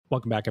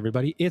Welcome back,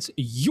 everybody. It's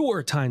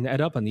your time to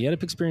EdUp on the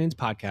EdUp Experience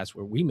podcast,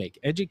 where we make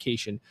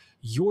education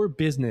your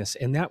business.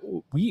 And I'm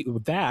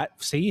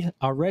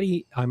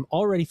already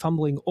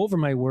fumbling over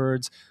my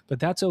words,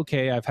 but that's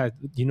okay. I've had,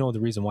 the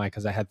reason why,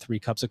 because I had 3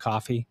 cups of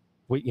coffee.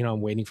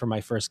 I'm waiting for my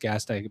first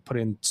guest. I put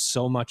in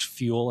so much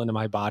fuel into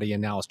my body,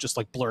 and now it's just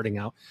like blurting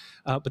out.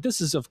 But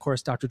this is, of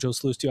course, Dr. Joe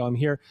Sallustio. I'm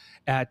here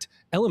at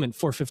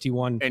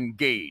Element451.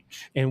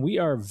 Engage. And we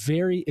are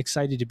very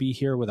excited to be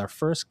here with our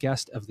first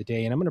guest of the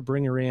day. And I'm going to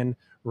bring her in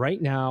right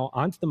now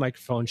onto the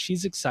microphone.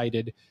 She's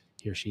excited.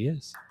 Here she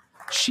is.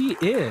 She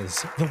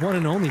is the one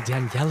and only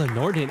Daniella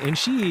Nordin, and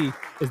she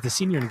is the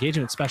Senior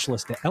Engagement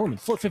Specialist at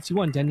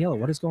Element451. Daniella,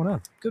 what is going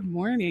on? Good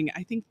morning.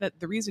 I think that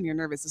the reason you're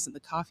nervous isn't the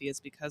coffee,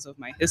 is because of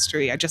my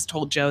history. I just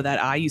told Joe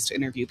that I used to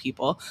interview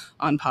people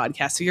on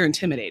podcasts, so you're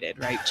intimidated,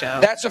 right, Joe?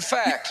 That's a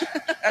fact.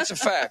 That's a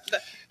fact.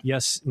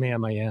 Yes,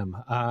 ma'am, I am.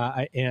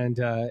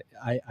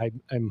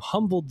 I'm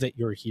humbled that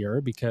you're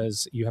here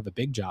because you have a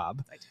big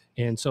job.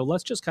 And so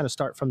let's just kind of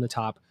start from the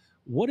top.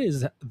 What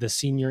does the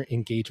Senior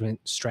Engagement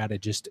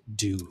Strategist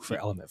do for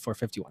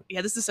Element451?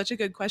 Yeah, this is such a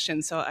good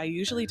question. So I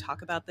usually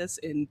talk about this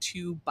in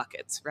 2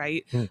 buckets,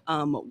 right?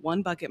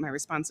 One bucket, my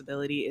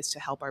responsibility is to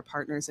help our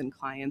partners and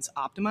clients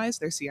optimize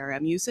their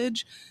CRM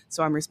usage.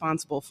 So I'm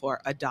responsible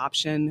for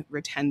adoption,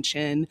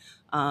 retention,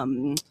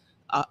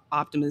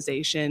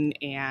 optimization,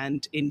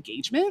 and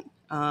engagement.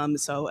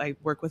 So I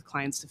work with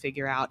clients to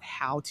figure out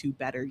how to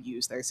better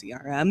use their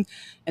CRM.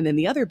 And then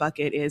the other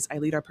bucket is I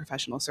lead our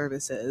professional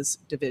services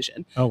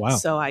division. Oh, wow.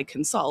 So I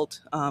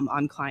consult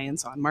on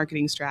clients on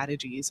marketing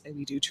strategies, and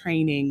we do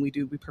training. We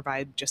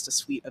provide just a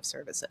suite of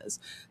services.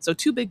 So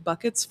 2 big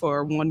buckets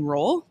for one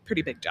role.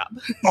 Pretty big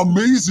job.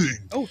 Amazing.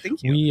 Oh,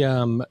 thank you. We,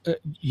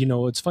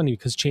 it's funny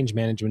because change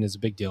management is a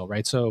big deal,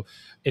 right? So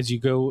as you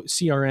go,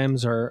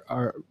 CRMs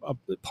are a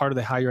part of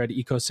the higher ed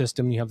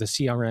ecosystem. You have the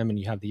CRM and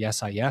you have the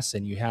SIS,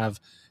 and you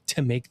have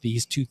to make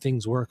these 2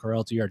 things work, or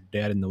else you're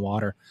dead in the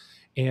water.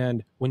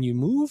 And when you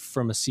move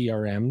from a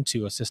CRM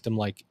to a system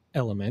like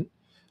Element,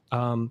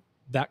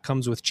 that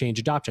comes with change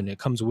adoption. It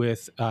comes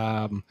with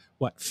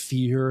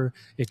fear.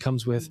 It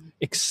comes with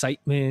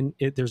excitement.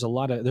 There's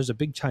a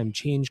big time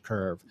change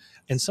curve,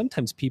 and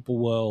sometimes people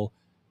will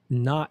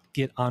not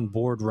get on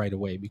board right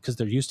away because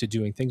they're used to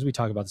doing things. We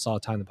talk about this all the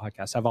time in the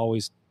podcast.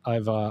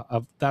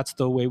 That's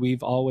the way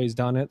we've always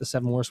done it. The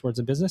 7 worst words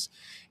in business.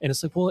 And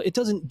it's like, well, it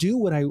doesn't do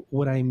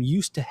what I'm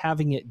used to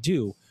having it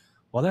do.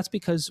 Well, that's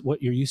because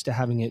what you're used to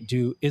having it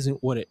do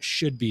isn't what it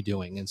should be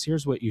doing. And so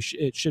here's what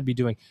it should be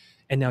doing.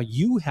 And now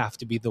you have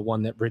to be the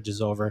one that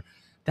bridges over.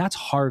 That's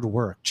hard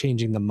work,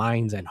 changing the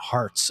minds and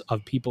hearts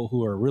of people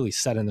who are really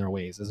set in their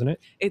ways, isn't it?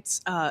 It's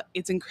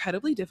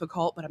incredibly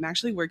difficult, but I'm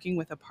actually working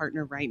with a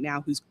partner right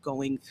now who's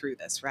going through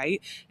this,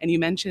 right? And you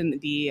mentioned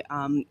the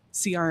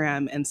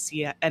CRM and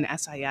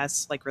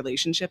SIS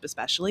relationship,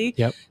 especially.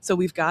 Yep. So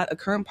we've got a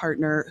current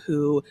partner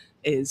who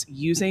is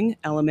using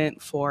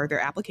Element for their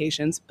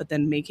applications, but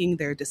then making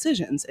their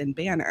decisions in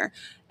Banner.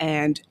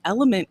 And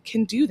Element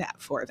can do that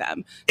for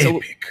them. So,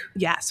 Epic.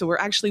 Yeah, so we're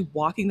actually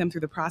walking them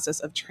through the process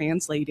of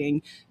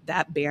translating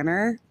that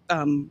Banner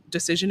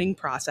decisioning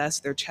process,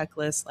 their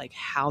checklist, like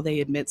how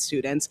they admit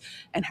students,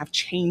 and have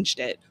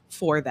changed it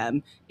for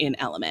them in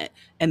Element.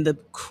 And the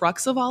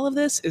crux of all of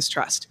this is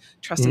trust.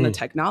 Trust in the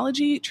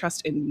technology,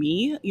 trust in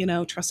me,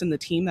 trust in the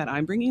team that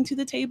I'm bringing to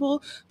the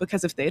table.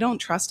 Because if they don't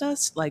trust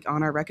us, like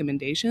on our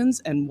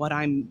recommendations and what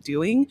I'm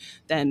doing,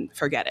 then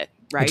forget it.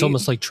 Right? It's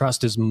almost like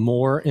trust is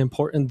more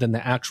important than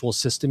the actual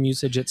system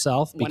usage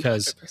itself,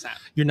 because 100%.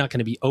 You're not going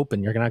to be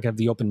open. You're not going to have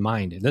the open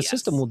mind. And the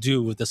system will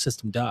do what the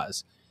system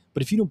does.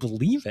 But if you don't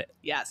believe it,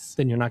 yes,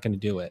 then you're not going to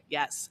do it.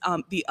 Yes.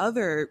 The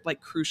other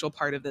crucial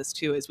part of this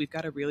too is we've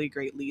got a really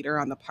great leader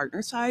on the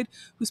partner side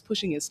who's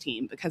pushing his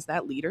team, because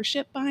that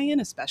leadership buy-in,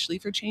 especially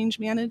for change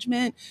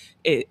management,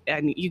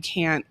 and you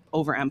can't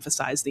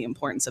overemphasize the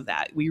importance of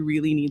that. We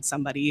really need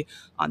somebody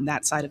on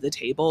that side of the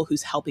table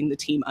who's helping the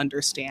team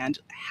understand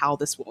how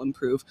this will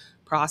improve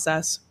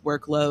process,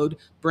 workload,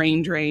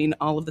 brain drain,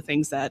 all of the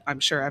things that I'm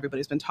sure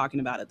everybody's been talking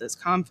about at this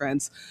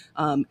conference.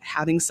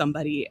 Having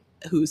somebody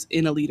who's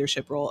in a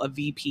leadership role, a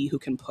VP who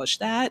can push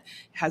that,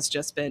 has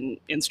just been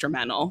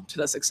instrumental to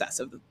the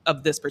success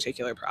of this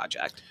particular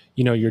project.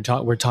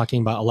 We're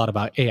talking about a lot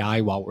about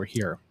AI while we're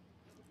here.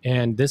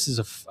 And this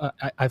is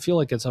I feel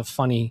like it's a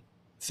funny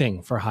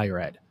thing for higher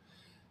ed.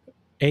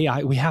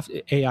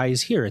 AI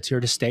is here. It's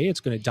here to stay. It's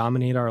going to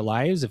dominate our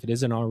lives. If it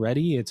isn't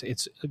already,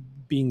 it's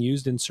being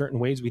used in certain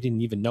ways we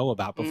didn't even know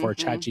about before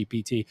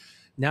ChatGPT.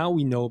 Now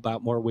we know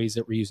about more ways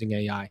that we're using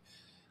AI.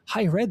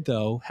 Higher ed,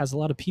 though, has a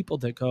lot of people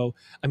that go,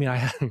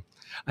 I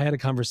had a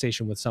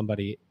conversation with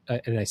somebody,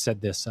 and I said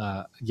this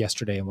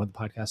yesterday on one of the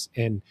podcasts,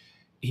 and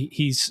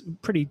he's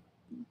pretty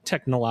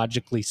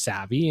technologically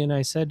savvy. And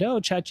I said, oh,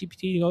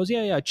 ChatGPT. He goes,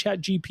 yeah,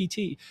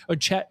 ChatGPT, or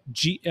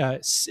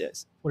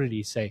what did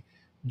he say?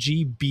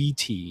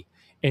 GBT.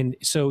 And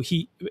so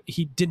he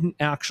didn't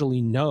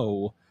actually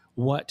know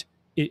what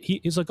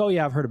he's like, oh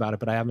yeah, I've heard about it,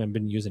 but I haven't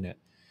been using it.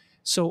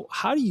 So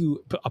how do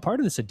you, a part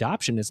of this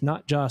adoption is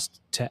not just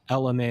to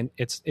Element,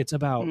 it's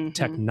about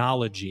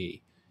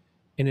technology.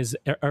 And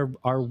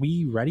are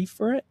we ready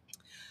for it?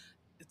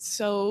 It's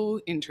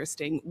so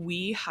interesting.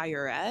 We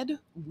higher ed,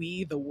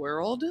 we the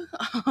world.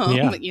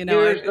 Yeah. You know,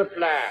 Here's the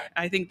plan.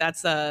 I think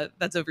that's a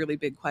really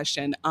big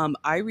question.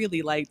 I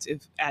really liked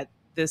if at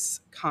this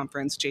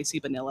conference, JC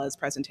Banilla's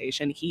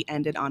presentation, he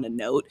ended on a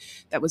note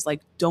that was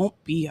like, don't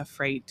be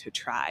afraid to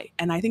try.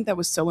 And I think that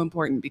was so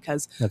important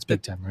because That's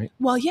big time, right?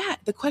 well, yeah,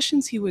 the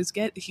questions he was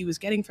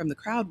getting from the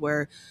crowd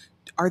were,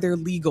 are there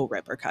legal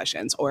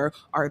repercussions or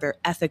are there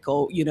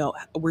ethical, you know,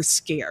 we're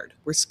scared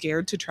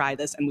to try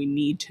this and we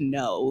need to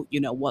know, you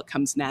know, what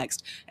comes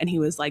next. And he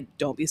was like,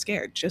 don't be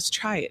scared, just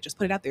try it, just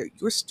put it out there.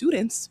 Your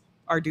students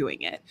are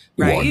doing it,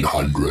 right?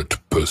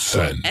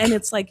 100%. And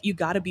it's like, you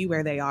got to be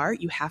where they are.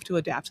 You have to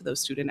adapt to those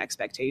student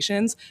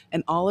expectations.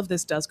 And all of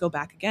this does go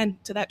back again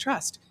to that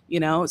trust, you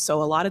know?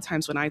 So a lot of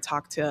times when I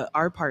talk to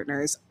our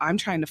partners, I'm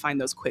trying to find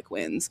those quick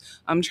wins.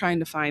 I'm trying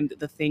to find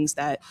the things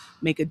that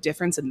make a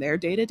difference in their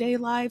day-to-day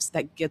lives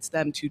that gets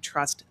them to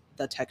trust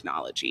the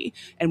technology.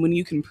 And when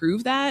you can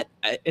prove that,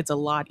 it's a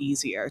lot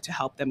easier to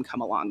help them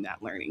come along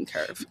that learning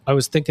curve. I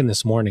was thinking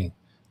this morning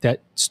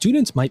that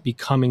students might be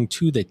coming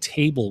to the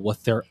table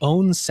with their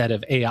own set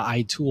of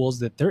AI tools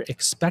that they're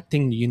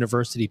expecting the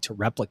university to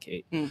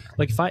replicate.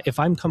 Like if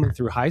I'm coming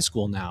through high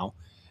school now,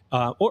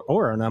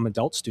 or I'm an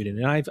adult student,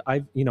 and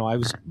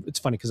it's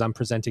funny because I'm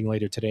presenting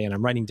later today and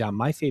I'm writing down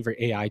my favorite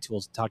AI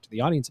tools to talk to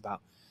the audience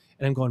about,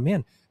 and I'm going,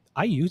 man,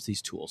 I use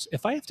these tools.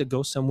 If I have to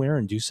go somewhere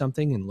and do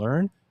something and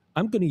learn,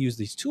 I'm going to use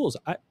these tools.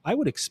 I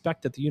would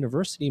expect that the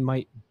university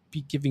might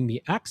be giving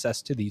me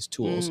access to these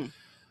tools.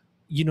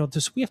 You know,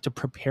 we have to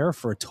prepare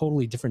for a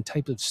totally different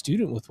type of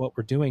student with what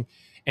we're doing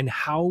and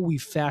how we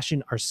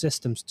fashion our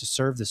systems to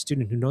serve the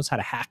student who knows how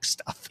to hack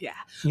stuff. Yeah.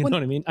 You know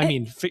what I mean? I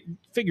mean,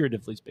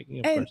 figuratively speaking,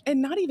 of course.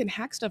 And not even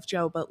hack stuff,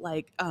 Joe, but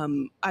like,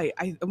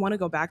 I want to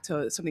go back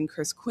to something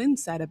Chris Quinn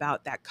said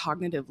about that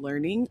cognitive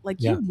learning.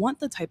 Like you want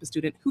the type of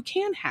student who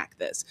can hack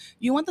this.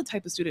 You want the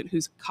type of student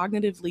who's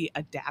cognitively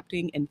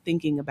adapting and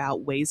thinking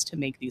about ways to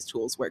make these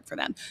tools work for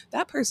them.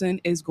 That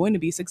person is going to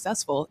be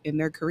successful in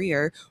their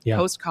career,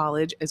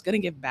 post-college, is going to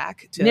give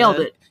back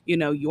to, you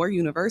know, your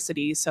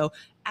university. So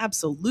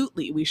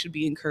absolutely, we should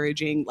be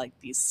encouraging like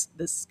this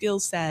skill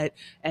set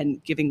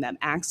and giving them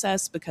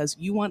access because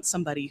you want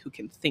somebody who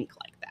can think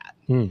like that.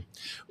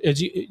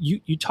 As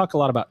you talk a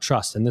lot about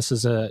trust, and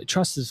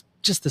trust is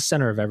just the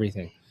center of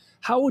everything.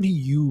 How do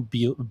you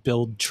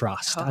build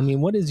trust? I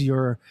mean, what is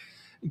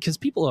because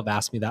people have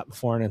asked me that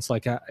before, and it's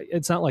like,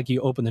 it's not like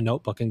you open the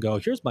notebook and go,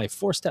 here's my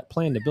 4-step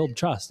plan to build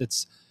trust.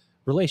 It's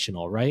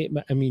relational, right?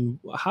 I mean,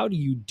 how do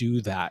you do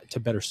that to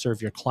better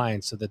serve your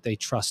clients so that they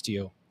trust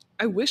you?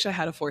 I wish I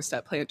had a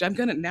 4-step plan.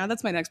 Now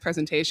that's my next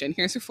presentation.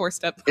 Here's your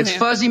 4-step plan. It's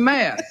fuzzy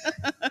math.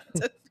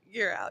 To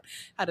figure out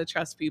how to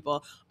trust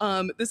people.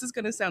 This is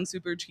going to sound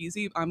super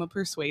cheesy. I'm a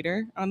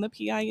persuader on the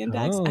PI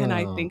index, and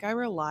I think I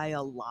rely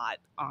a lot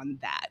on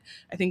that.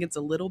 I think it's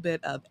a little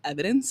bit of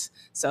evidence.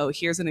 So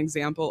here's an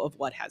example of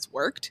what has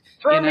worked.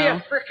 Throw me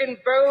a freaking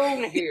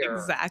bone here.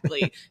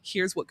 Exactly.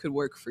 Here's what could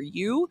work for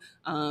you.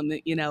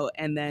 You know,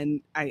 and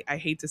then I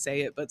hate to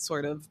say it, but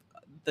sort of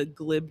the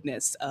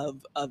glibness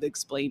of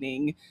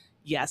explaining,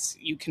 yes,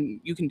 you can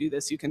do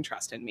this. You can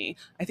trust in me.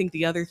 I think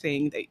the other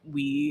thing that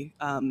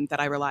that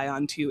I rely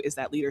on too is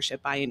that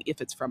leadership buy-in. If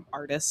it's from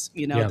artists,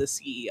 you know, the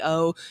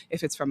CEO,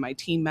 if it's from my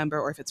team member,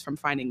 or if it's from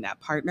finding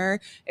that partner,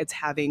 it's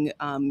having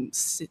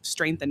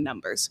strength in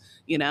numbers,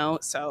 you know,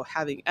 so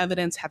having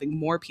evidence, having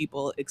more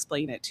people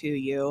explain it to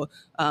you,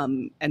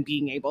 and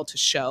being able to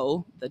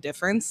show the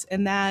difference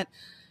in that.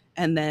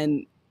 And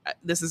then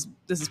this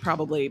is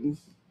probably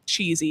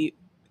cheesy,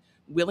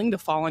 willing to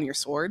fall on your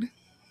sword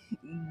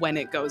when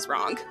it goes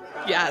wrong.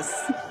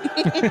 Yes.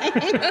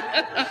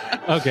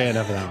 Okay,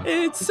 enough of that one.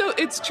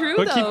 It's true,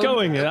 but though. Keep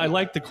going. I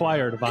like the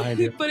choir behind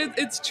you. But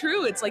it's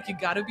true. It's like you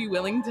got to be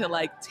willing to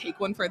like take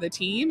one for the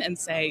team and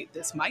say,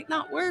 this might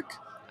not work.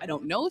 I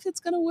don't know if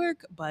it's going to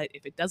work, but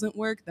if it doesn't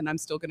work, then I'm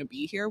still going to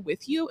be here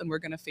with you and we're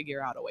going to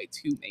figure out a way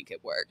to make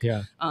it work.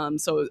 Yeah.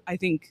 So I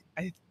think,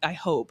 I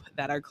hope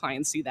that our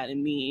clients see that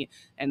in me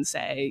and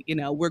say, you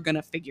know, we're going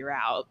to figure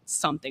out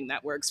something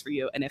that works for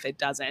you. And if it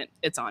doesn't,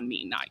 it's on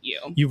me, not you.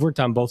 You've worked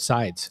on both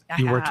sides.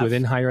 You worked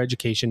within higher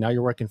education. Now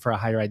you're working for a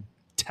higher ed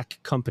tech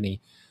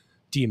company.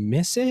 Do you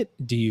miss it?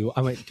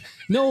 I'm like,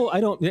 no, I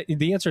don't.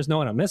 The answer is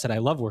no, I don't miss it. I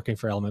love working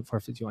for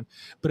Element451.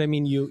 But I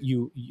mean,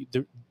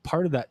 the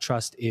part of that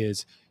trust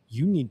is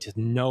you need to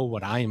know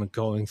what I am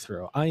going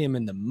through. I am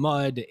in the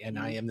mud and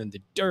I am in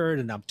the dirt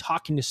and I'm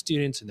talking to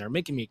students and they're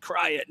making me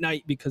cry at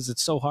night because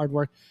it's so hard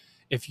work.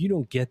 If you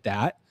don't get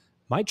that,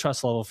 my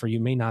trust level for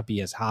you may not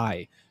be as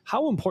high.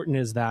 How important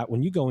is that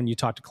when you go and you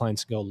talk to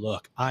clients and go,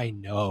 look, I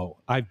know,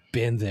 I've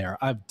been there,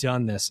 I've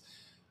done this,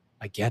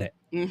 I get it.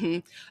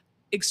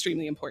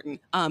 Extremely important.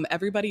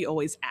 Everybody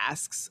always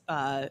asks,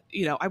 I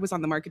was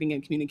on the marketing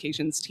and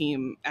communications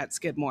team at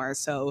Skidmore.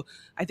 So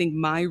I think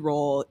my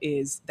role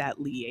is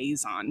that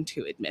liaison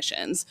to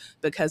admissions,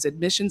 because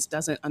admissions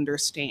doesn't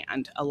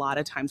understand a lot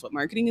of times what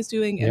marketing is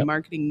doing. And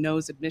marketing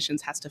knows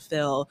admissions has to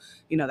fill,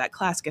 that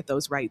class, get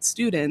those right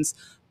students.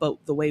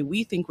 But the way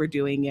we think we're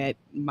doing it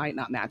might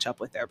not match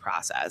up with their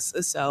process.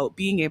 So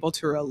being able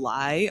to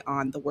rely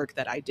on the work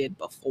that I did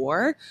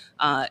before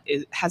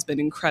has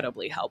been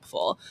incredibly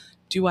helpful.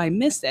 Do I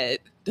miss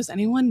it? Does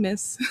anyone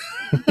miss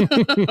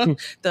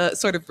the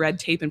sort of red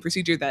tape and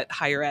procedure that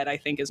higher ed, I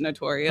think, is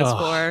notorious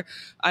for?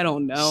 I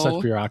don't know.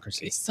 Such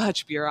bureaucracy.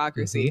 Such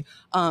bureaucracy.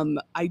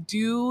 I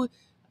do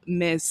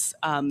miss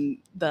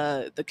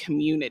the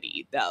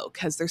community, though,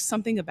 because there's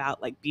something about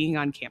like being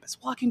on campus,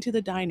 walking to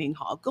the dining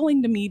hall,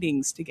 going to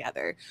meetings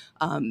together,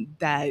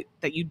 that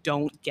you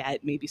don't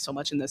get maybe so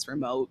much in this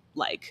remote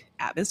like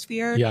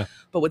atmosphere. Yeah.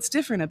 But what's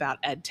different about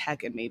ed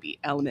tech and maybe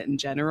Element in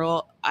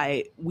general,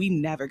 we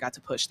never got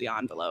to push the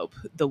envelope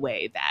the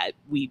way that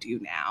we do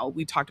now.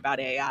 We talked about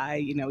AI,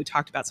 we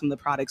talked about some of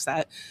the products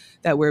that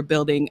we're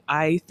building.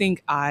 I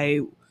think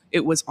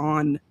it was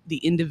on the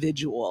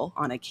individual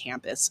on a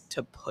campus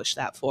to push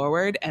that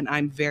forward. And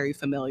I'm very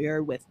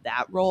familiar with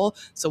that role.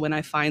 So when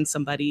I find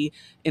somebody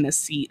in a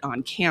seat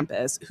on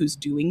campus who's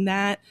doing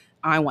that,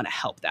 I want to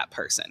help that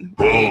person.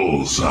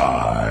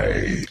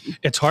 Bullseye.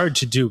 It's hard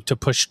to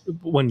push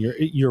when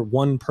you're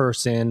one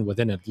person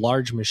within a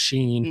large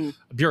machine,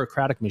 a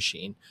bureaucratic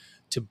machine,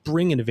 to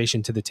bring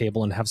innovation to the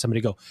table and have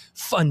somebody go,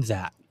 fund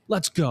that,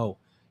 let's go.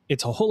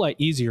 It's a whole lot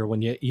easier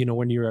when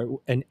when you're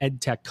an ed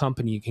tech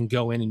company, you can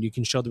go in and you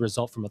can show the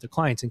result from other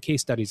clients and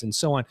case studies and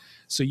so on.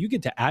 So you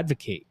get to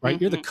advocate, right?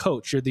 You're the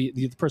coach. You're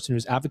the person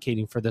who's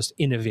advocating for this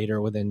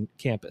innovator within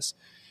campus.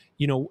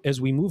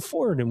 As we move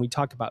forward and we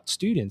talk about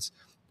students,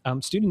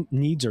 student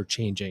needs are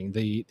changing.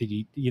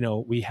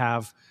 We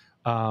have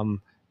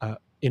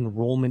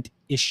enrollment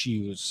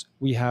issues.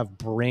 We have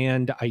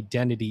brand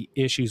identity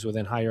issues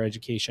within higher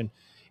education.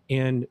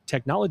 And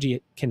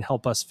technology can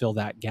help us fill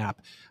that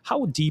gap.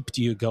 How deep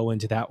do you go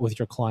into that with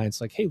your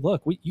clients? Like, hey,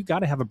 look, you got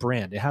to have a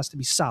brand. It has to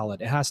be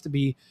solid. It has to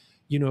be,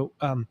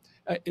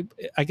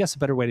 I guess a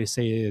better way to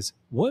say it is,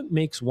 what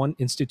makes one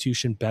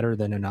institution better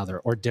than another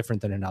or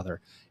different than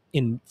another?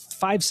 In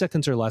 5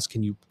 seconds or less,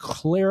 can you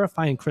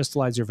clarify and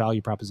crystallize your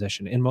value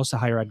proposition? And most of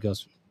higher ed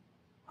goes,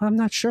 I'm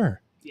not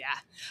sure. Yeah.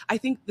 I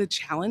think the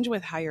challenge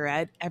with higher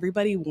ed,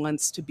 everybody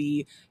wants to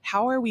be,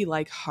 how are we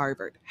like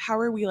Harvard? How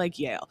are we like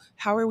Yale?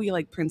 How are we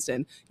like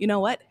Princeton? You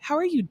know what? How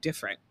are you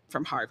different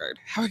from Harvard?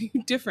 How are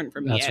you different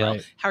from That's Yale?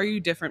 right. How are you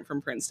different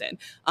from Princeton?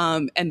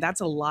 And that's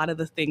a lot of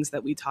the things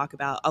that we talk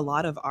about. A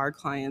lot of our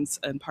clients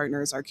and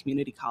partners are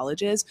community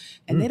colleges,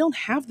 and they don't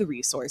have the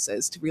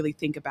resources to really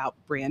think about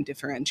brand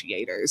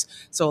differentiators.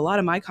 So a lot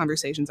of my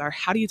conversations are,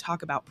 how do you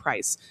talk about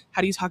price?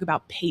 How do you talk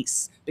about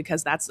pace?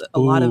 Because that's a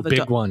lot of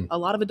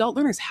adult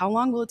learners. How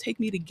long will it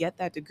take me to get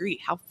that degree?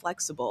 How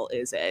flexible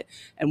is it?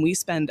 And we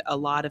spend a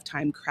lot of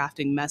time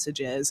crafting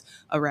messages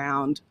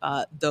around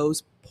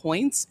those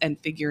points and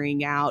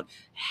figuring out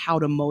how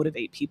to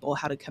motivate people,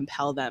 how to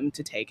compel them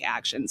to take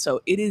action. So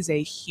it is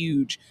a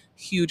huge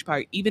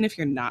part. Even if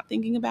you're not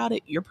thinking about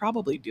it, you're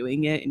probably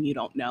doing it and you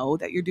don't know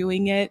that you're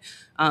doing it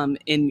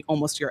in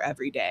almost your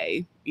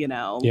everyday,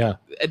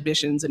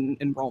 admissions and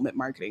enrollment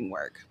marketing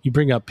work. You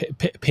bring up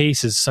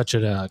pace is such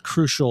a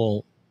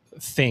crucial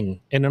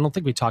thing. And I don't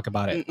think we talk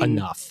about it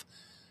enough.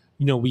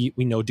 We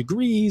know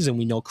degrees and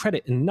we know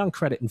credit and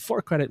non-credit and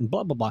for credit and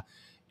blah, blah, blah.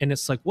 And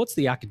it's like, what's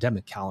the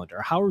academic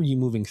calendar? How are you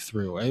moving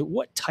through?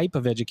 What type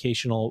of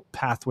educational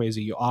pathways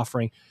are you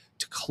offering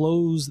to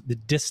close the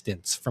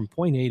distance from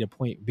point A to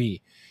point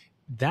B?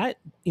 That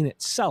in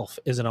itself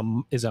is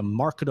a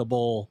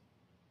marketable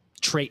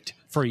trait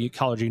for a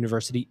college or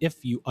university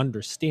if you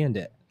understand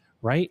it,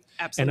 right?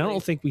 Absolutely. And I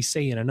don't think we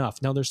say it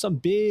enough. Now, there's some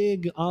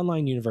big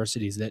online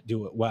universities that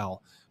do it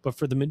well, but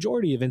for the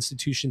majority of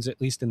institutions, at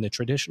least in the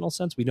traditional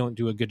sense, we don't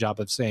do a good job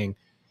of saying,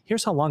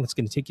 here's how long it's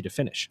going to take you to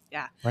finish.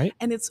 Yeah. Right.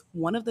 And it's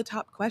one of the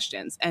top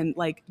questions. And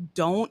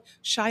don't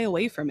shy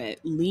away from it.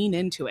 Lean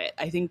into it.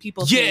 I think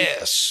people think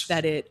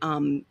that it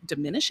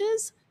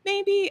diminishes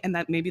maybe, and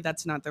that maybe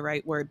that's not the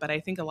right word, but I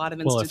think a lot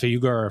of if you're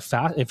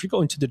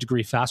going to the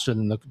degree faster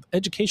than the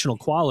educational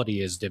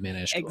quality is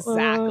diminished.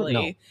 Exactly.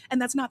 No.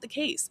 And that's not the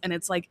case. And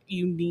it's like,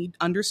 you need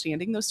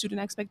understanding those student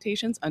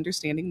expectations,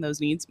 understanding those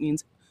needs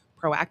means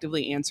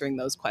proactively answering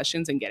those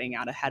questions and getting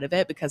out ahead of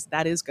it, because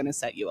that is going to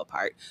set you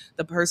apart.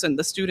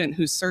 The student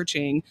who's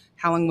searching,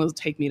 how long will it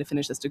take me to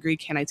finish this degree?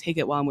 Can I take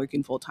it while I'm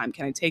working full time?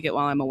 Can I take it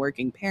while I'm a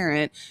working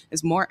parent?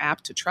 Is more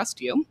apt to trust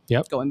you.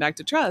 Yep. Going back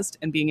to trust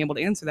and being able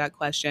to answer that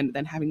question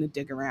than having to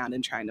dig around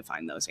and trying to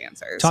find those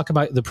answers. Talk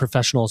about the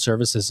professional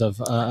services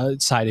of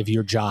side of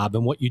your job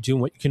and what you do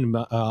and what you can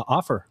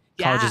offer.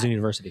 colleges and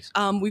universities?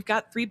 We've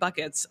got 3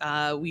 buckets.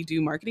 We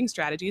do marketing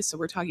strategies. So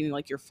we're talking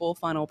like your full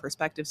funnel,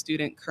 prospective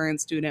student,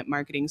 current student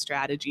marketing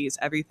strategies,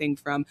 everything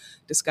from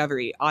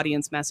discovery,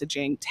 audience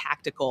messaging,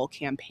 tactical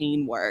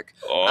campaign work.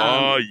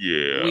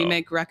 We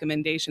make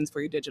recommendations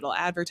for your digital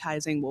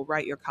advertising. We'll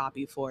write your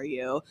copy for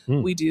you.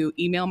 We do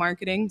email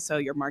marketing. So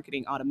your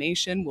marketing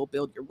automation. We'll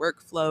build your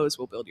workflows.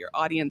 We'll build your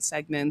audience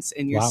segments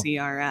in your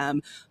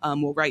CRM.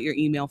 We'll write your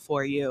email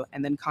for you.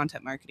 And then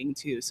content marketing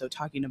too. So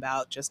talking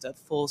about just a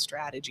full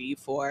strategy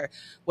for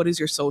what does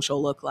your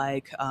social look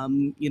like,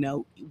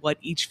 what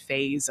each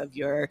phase of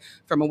your,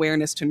 from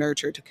awareness to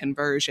nurture to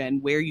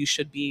conversion, where you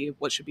should be,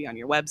 what should be on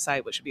your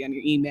website, what should be on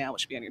your email, what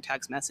should be on your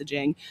text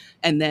messaging,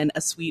 and then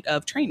a suite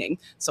of training.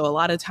 So a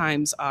lot of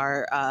times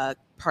our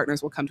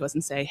partners will come to us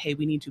and say, hey,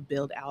 we need to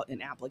build out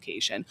an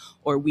application,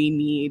 or we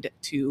need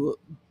to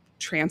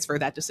transfer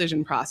that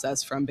decision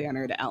process from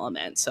Banner to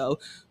Element. So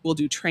we'll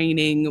do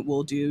training,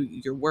 we'll do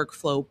your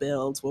workflow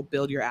builds, we'll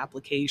build your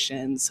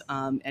applications,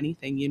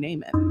 anything, you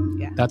name it.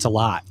 Yeah. That's a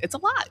lot. It's a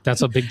lot.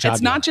 That's a big job.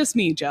 It's not just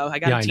me, Joe. I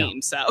got a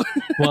team. So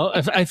well,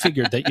 I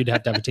figured that you'd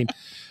have to have a team.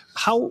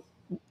 How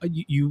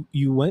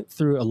you went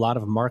through a lot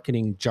of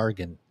marketing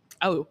jargon.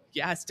 Oh,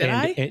 yes. Did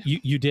I? And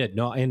you did.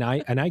 No, and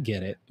I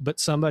get it.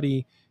 But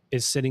somebody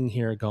is sitting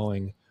here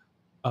going,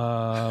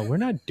 we're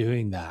not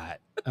doing that.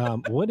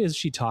 What is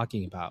she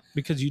talking about?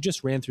 Because you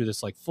just ran through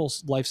this like full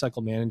life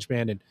cycle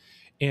management,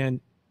 and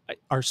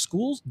are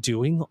schools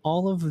doing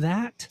all of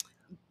that?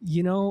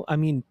 I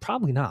mean,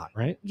 probably not,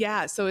 right?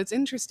 Yeah. So it's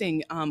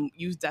interesting.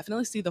 You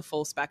definitely see the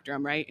full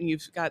spectrum, right? And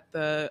you've got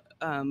the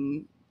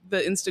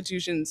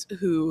institutions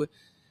who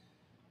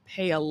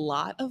pay a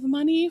lot of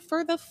money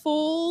for the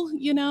full,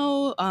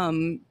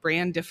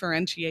 brand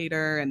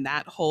differentiator and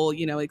that whole,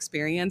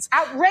 experience.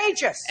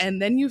 Outrageous.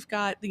 And then you've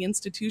got the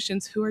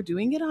institutions who are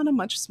doing it on a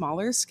much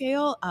smaller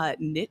scale,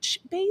 niche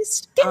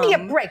based. Give me a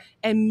break.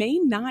 And may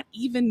not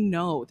even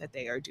know that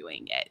they are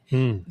doing it.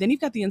 Then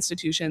you've got the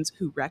institutions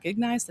who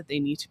recognize that they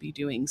need to be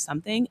doing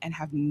something and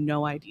have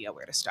no idea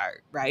where to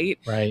start, right?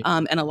 Right.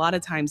 And a lot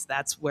of times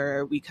that's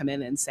where we come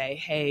in and say,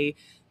 hey,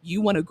 you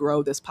want to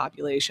grow this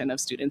population of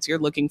students. You're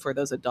looking for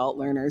those adult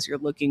learners. You're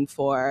looking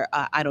for,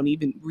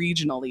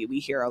 regionally, we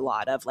hear a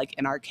lot of like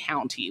in our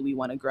county, we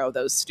want to grow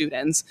those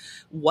students.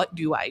 What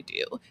do I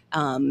do?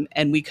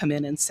 And we come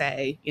in and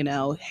say,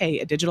 hey,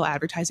 a digital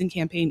advertising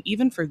campaign,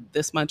 even for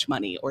this much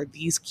money or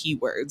these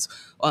keywords,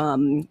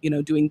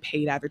 doing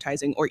paid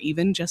advertising, or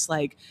even just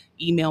like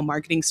email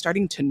marketing,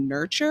 starting to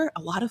nurture.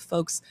 A lot of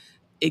folks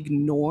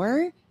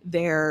ignore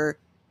their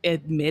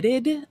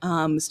admitted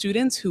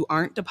students who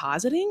aren't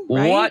depositing,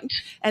 right? What?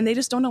 And they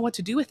just don't know what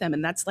to do with them.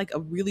 And that's like a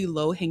really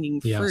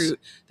low-hanging fruit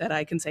that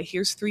I can say,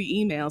 here's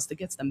 3 emails that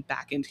gets them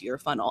back into your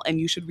funnel.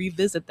 And you should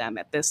revisit them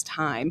at this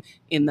time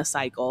in the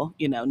cycle,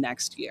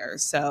 next year.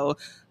 So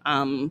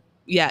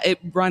it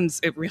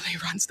really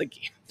runs the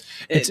game.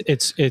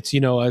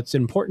 It's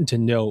important to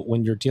note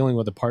when you're dealing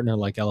with a partner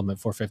like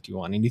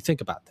Element451, and you think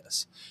about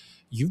this,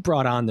 you've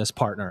brought on this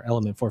partner,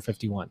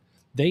 Element451.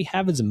 They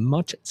have as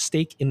much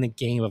stake in the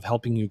game of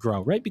helping you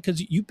grow, right?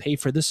 Because you pay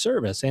for the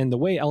service. And the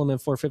way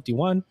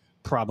Element451,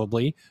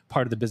 probably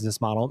part of the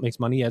business model, makes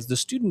money as the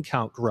student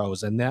count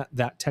grows and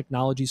that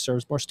technology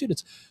serves more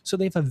students. So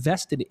they have a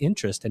vested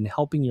interest in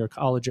helping your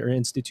college or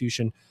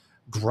institution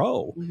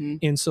grow.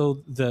 And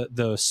so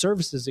the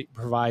services that you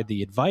provide,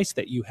 the advice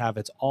that you have,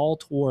 it's all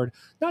toward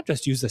not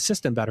just use the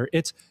system better,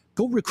 it's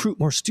go recruit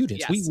more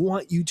students. We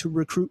want you to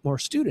recruit more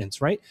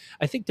students, right?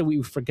 I think that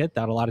we forget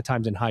that a lot of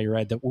times in higher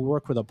ed, that we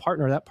work with a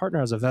partner. That partner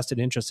has a vested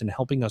interest in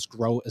helping us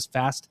grow as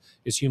fast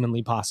as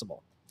humanly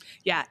possible.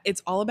 Yeah,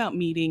 it's all about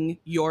meeting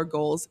your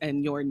goals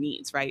and your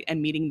needs, right?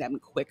 And meeting them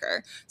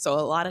quicker. So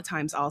a lot of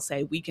times I'll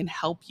say, we can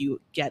help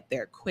you get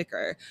there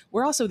quicker.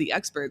 We're also the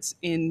experts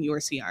in your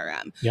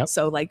CRM. Yep.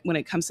 So like when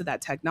it comes to that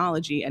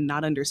technology and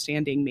not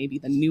understanding maybe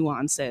the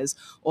nuances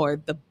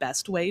or the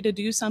best way to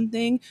do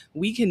something,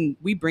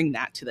 we bring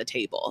that to the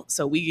table.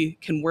 So we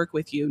can work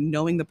with you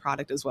knowing the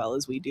product as well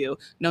as we do,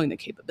 knowing the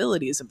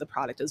capabilities of the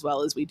product as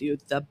well as we do,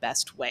 the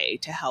best way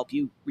to help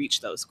you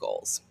reach those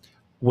goals.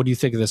 What do you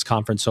think of this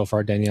conference so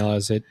far, Daniella?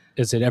 Is it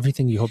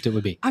everything you hoped it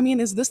would be? I mean,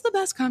 is this the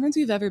best conference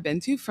you've ever been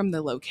to, from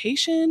the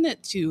location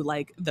to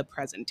like the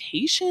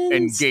presentations?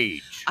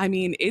 Engage. I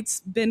mean,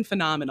 it's been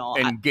phenomenal.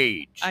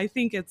 Engage. I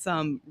think it's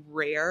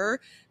rare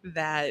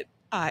that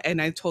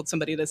and I told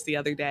somebody this the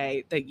other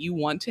day, that you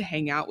want to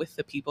hang out with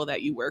the people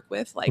that you work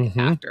with, like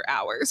after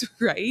hours,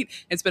 right?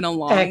 It's been a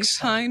long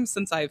time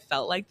since I've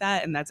felt like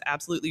that. And that's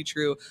absolutely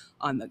true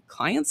on the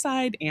client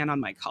side and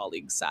on my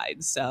colleague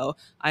side. So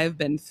I've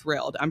been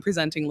thrilled. I'm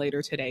presenting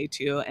later today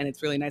too. And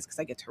it's really nice because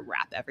I get to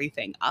wrap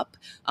everything up.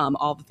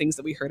 All the things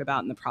that we heard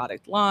about in the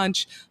product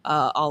launch,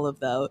 all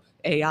of the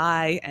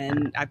AI,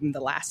 and I'm in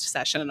the last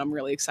session, and I'm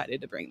really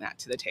excited to bring that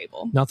to the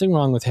table. Nothing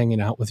wrong with hanging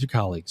out with your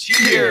colleagues.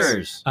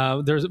 Cheers.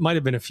 There might have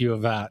have been a few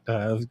of that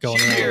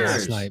going around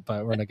last night,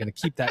 but we're not going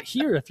to keep that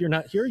here. If you're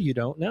not here, you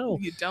don't know.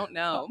 You don't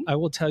know. I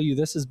will tell you,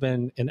 this has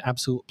been an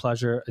absolute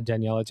pleasure,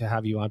 Daniella, to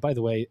have you on. By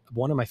the way,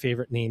 one of my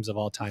favorite names of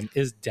all time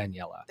is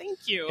Daniella.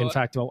 Thank you. In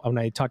fact, when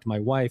I talked to my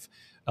wife,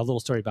 a little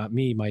story about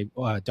me, my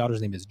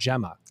daughter's name is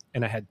Gemma,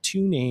 and I had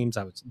two names.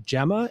 I was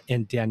Gemma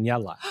and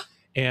Daniella.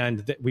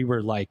 And we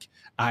were like,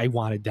 I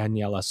wanted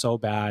Daniella so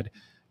bad.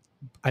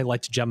 I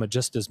liked Gemma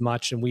just as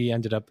much, and we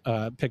ended up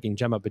picking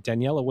Gemma, but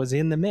Daniella was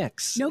in the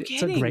mix. No kidding.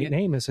 kidding. It's a great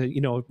name. It's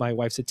my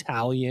wife's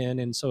Italian,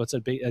 and so it's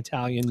a big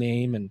Italian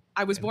name. And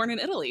I was born in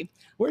Italy.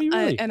 Where are you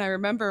really? And I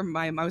remember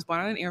I was born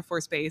on an Air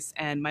Force base,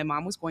 and my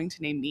mom was going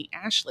to name me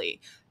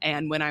Ashley.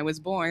 And when I was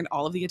born,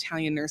 all of the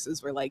Italian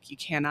nurses were like, you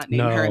cannot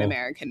name her an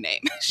American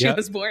name. She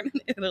was born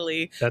in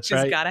Italy. That's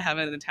right. She's got to have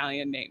an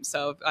Italian name.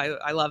 So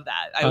I love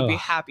that. I would be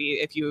happy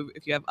if you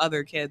have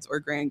other kids or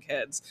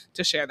grandkids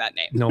to share that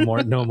name. No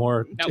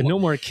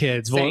more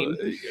kids. Same. Well,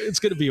 it's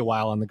going to be a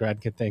while on the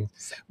grandkid thing.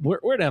 We're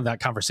going to have that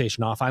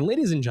conversation offline.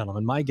 Ladies and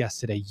gentlemen, my guest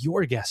today,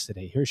 your guest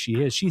today, here she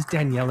is. She's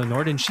Daniella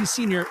Nordin. She's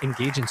Senior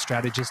Engagement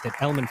Strategist at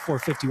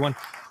Element451.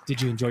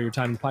 Did you enjoy your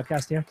time in the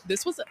podcast here?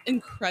 This was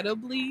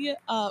incredibly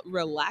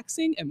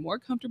relaxing and more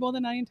comfortable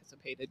than I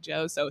anticipated,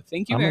 Joe. So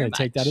thank you very much. I'm going to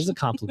take that as a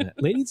compliment.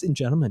 Ladies and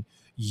gentlemen,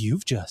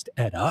 you've just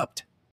EdUp'd.